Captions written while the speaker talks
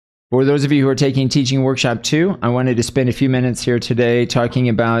For those of you who are taking Teaching Workshop 2, I wanted to spend a few minutes here today talking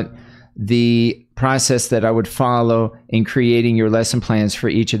about the process that I would follow in creating your lesson plans for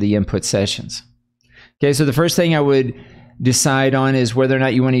each of the input sessions. Okay, so the first thing I would decide on is whether or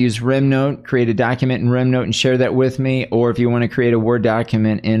not you want to use RemNote, create a document in RemNote and share that with me, or if you want to create a Word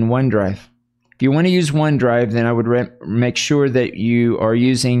document in OneDrive. If you want to use OneDrive, then I would make sure that you are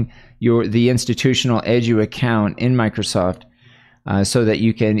using the institutional Edu account in Microsoft so that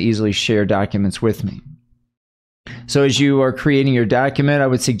you can easily share documents with me. So as you are creating your document, I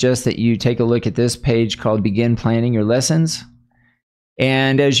would suggest that you take a look at this page called Begin Planning Your Lessons.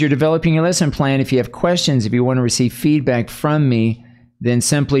 And as you're developing your lesson plan, if you have questions, if you want to receive feedback from me, then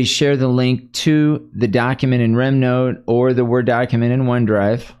simply share the link to the document in RemNote or the Word document in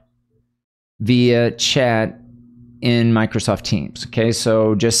OneDrive via chat in Microsoft Teams. Okay,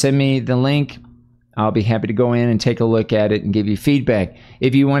 so just send me the link. I'll be happy to go in and take a look at it and give you feedback.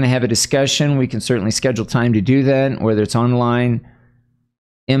 If you want to have a discussion, we can certainly schedule time to do that, whether it's online,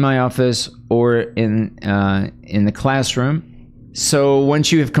 in my office, or in the classroom. So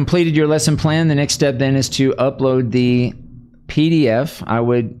once you have completed your lesson plan, the next step then is to upload the PDF. I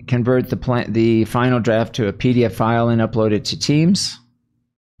would convert the final draft to a PDF file and upload it to Teams.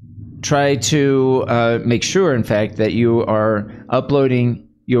 Try to make sure, in fact, that you are uploading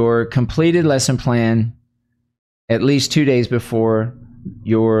your completed lesson plan at least 2 days before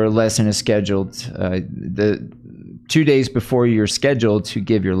your lesson is scheduled, the 2 days before you're scheduled to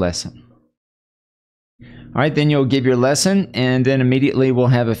give your lesson. All right, then you'll give your lesson, and then immediately we'll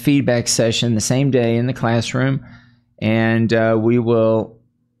have a feedback session the same day in the classroom, and I'll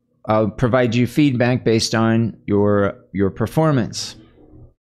provide you feedback based on your performance.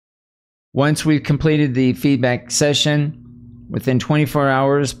 Once we've completed the feedback session, within 24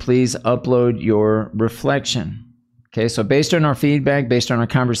 hours, please upload your reflection. Okay, so based on our feedback, based on our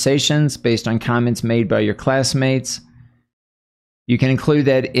conversations, based on comments made by your classmates, you can include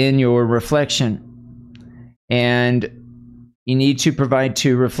that in your reflection. And you need to provide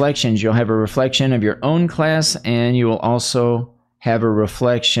 2 reflections. You'll have a reflection of your own class, and you will also have a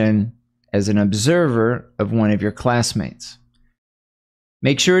reflection as an observer of one of your classmates.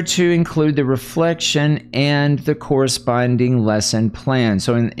 Make sure to include the reflection and the corresponding lesson plan.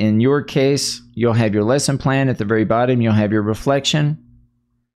 So in your case, you'll have your lesson plan at the very bottom. You'll have your reflection.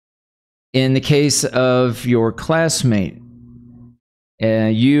 In the case of your classmate,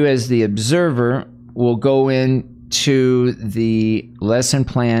 you as the observer will go into the lesson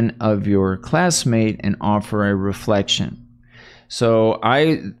plan of your classmate and offer a reflection. So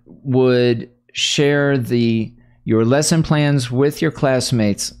I would share your lesson plans with your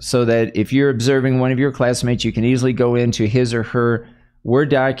classmates so that if you're observing one of your classmates, you can easily go into his or her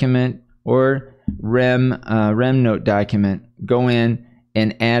Word document or RemNote document, go in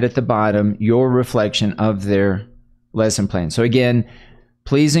and add at the bottom your reflection of their lesson plan. So again,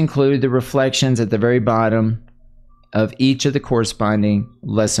 please include the reflections at the very bottom of each of the corresponding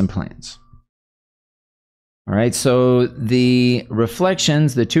lesson plans. All right, so the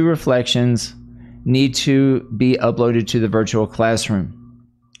reflections, the 2 reflections, need to be uploaded to the virtual classroom.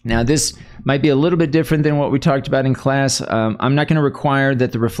 Now, this might be a little bit different than what we talked about in class. I'm not going to require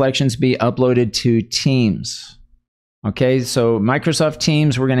that the reflections be uploaded to Teams. Okay, so Microsoft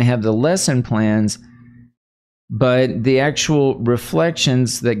Teams, we're going to have the lesson plans, but the actual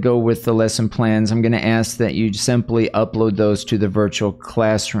reflections that go with the lesson plans, I'm going to ask that you simply upload those to the virtual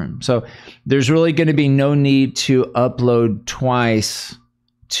classroom. So there's really going to be no need to upload twice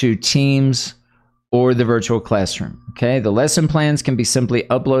to Teams or the virtual classroom. Okay, the lesson plans can be simply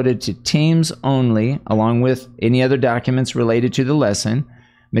uploaded to Teams only, along with any other documents related to the lesson,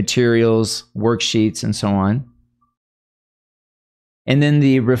 materials, worksheets, and so on. And then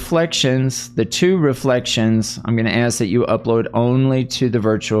the reflections, the 2 reflections, I'm going to ask that you upload only to the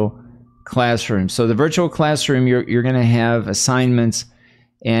virtual classroom. So the virtual classroom, you're going to have assignments,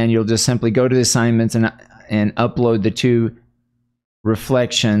 and you'll just simply go to the assignments and upload the 2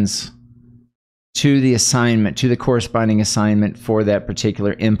 reflections to the assignment, to the corresponding assignment for that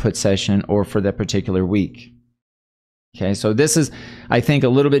particular input session or for that particular week. Okay, so this is, I think, a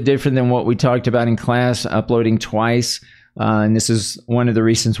little bit different than what we talked about in class, uploading twice. And this is one of the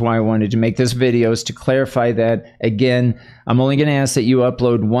reasons why I wanted to make this video, is to clarify that. Again, I'm only going to ask that you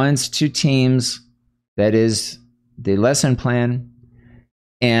upload once to Teams, that is the lesson plan.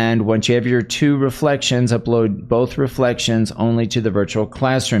 And once you have your 2 reflections, upload both reflections only to the virtual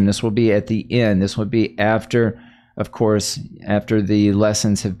classroom. This will be at the end. This will be after, of course, after the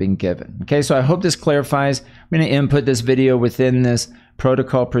lessons have been given. Okay, so I hope this clarifies. I'm going to input this video within this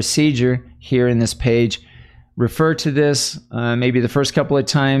protocol procedure here in this page. refer to this maybe the first couple of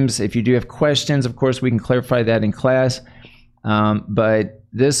times. If you do have questions, of course, we can clarify that in class. But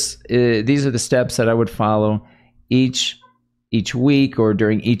these are the steps that I would follow each week or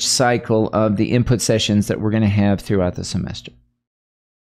during each cycle of the input sessions that we're going to have throughout the semester.